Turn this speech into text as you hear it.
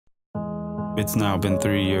It's now been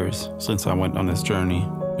 3 years since I went on this journey,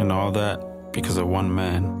 and all that because of one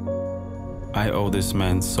man. I owe this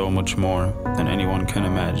man so much more than anyone can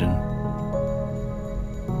imagine.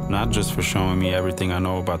 Not just for showing me everything I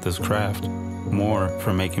know about this craft, more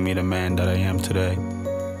for making me the man that I am today.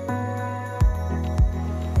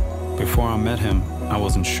 Before I met him, I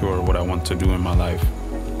wasn't sure what I want to do in my life.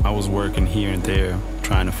 I was working here and there,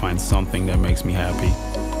 trying to find something that makes me happy.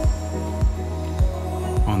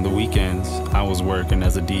 On the weekends, I was working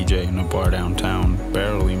as a DJ in a bar downtown,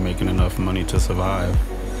 barely making enough money to survive.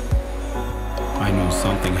 I knew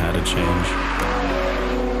something had to change.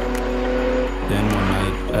 Then one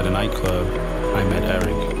night, at a nightclub, I met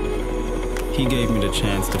Eric. He gave me the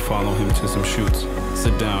chance to follow him to some shoots,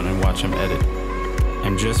 sit down and watch him edit.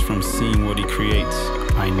 And just from seeing what he creates,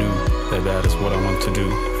 I knew that that is what I want to do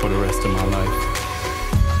for the rest of my life.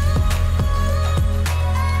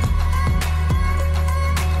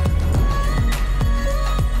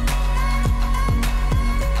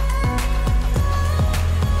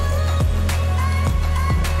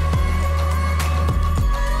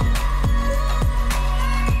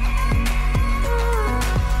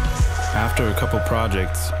 After a couple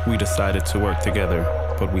projects, we decided to work together,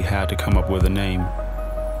 but we had to come up with a name.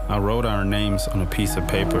 I wrote our names on a piece of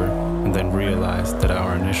paper and then realized that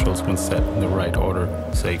our initials, when set in the right order,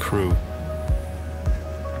 say Crew.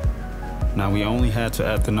 Now we only had to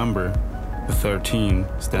add the number. The 13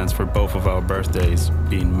 stands for both of our birthdays,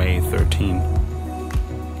 being May 13.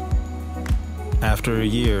 After a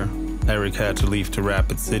year, Eric had to leave to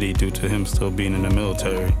Rapid City due to him still being in the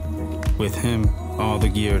military. With him, all the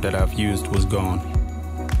gear that I've used was gone.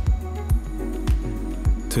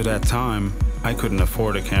 To that time, I couldn't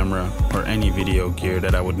afford a camera or any video gear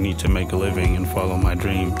that I would need to make a living and follow my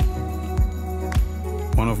dream.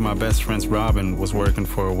 One of my best friends, Rouven, was working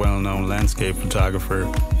for a well-known landscape photographer,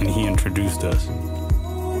 and he introduced us.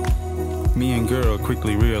 Me and Girl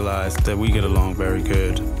quickly realized that we get along very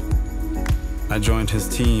good. I joined his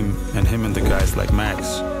team, and him and the guys like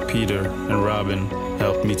Max, Peter, and Robin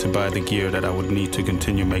helped me to buy the gear that I would need to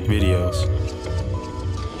continue make videos.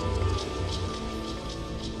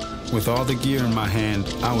 With all the gear in my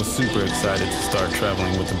hand, I was super excited to start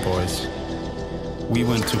traveling with the boys. We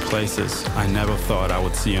went to places I never thought I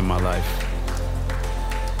would see in my life.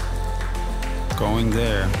 Going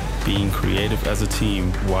there, being creative as a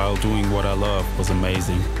team while doing what I love was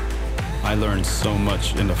amazing. I learned so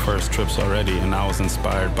much in the first trips already, and I was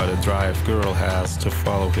inspired by the drive Girl has to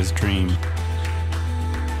follow his dream.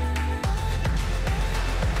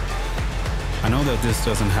 I know that this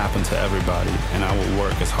doesn't happen to everybody, and I will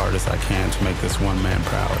work as hard as I can to make this one man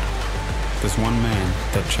proud. This one man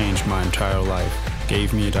that changed my entire life,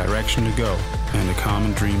 gave me a direction to go and a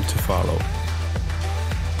common dream to follow.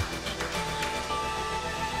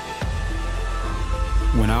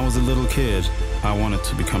 When I was a little kid, I wanted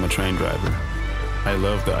to become a train driver. I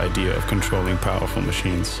loved the idea of controlling powerful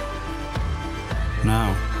machines.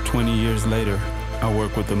 Now, 20 years later, I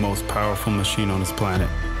work with the most powerful machine on this planet.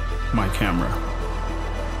 My camera.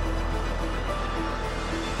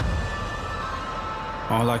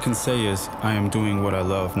 All I can say is I am doing what I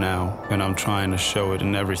love now, and I'm trying to show it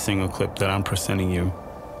in every single clip that I'm presenting you.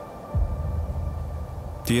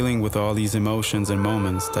 Dealing with all these emotions and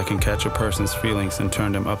moments that can catch a person's feelings and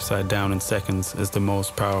turn them upside down in seconds is the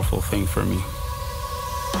most powerful thing for me.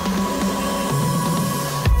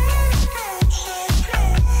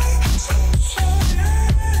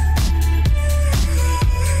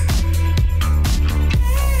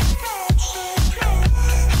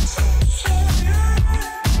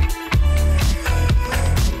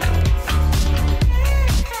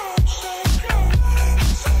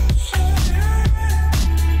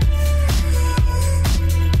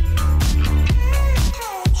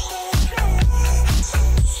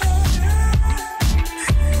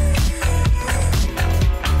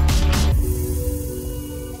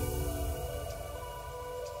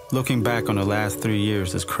 Looking back on the last 3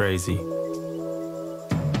 years is crazy.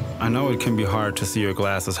 I know it can be hard to see your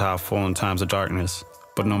glasses half full in times of darkness,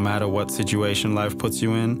 but no matter what situation life puts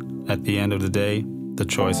you in, at the end of the day, the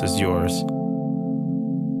choice is yours.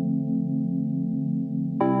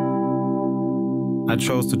 I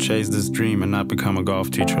chose to chase this dream and not become a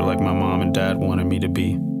golf teacher like my mom and dad wanted me to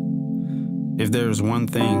be. If there is one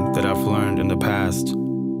thing that I've learned in the past,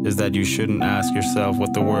 is that you shouldn't ask yourself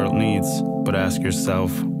what the world needs, but ask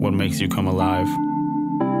yourself what makes you come alive.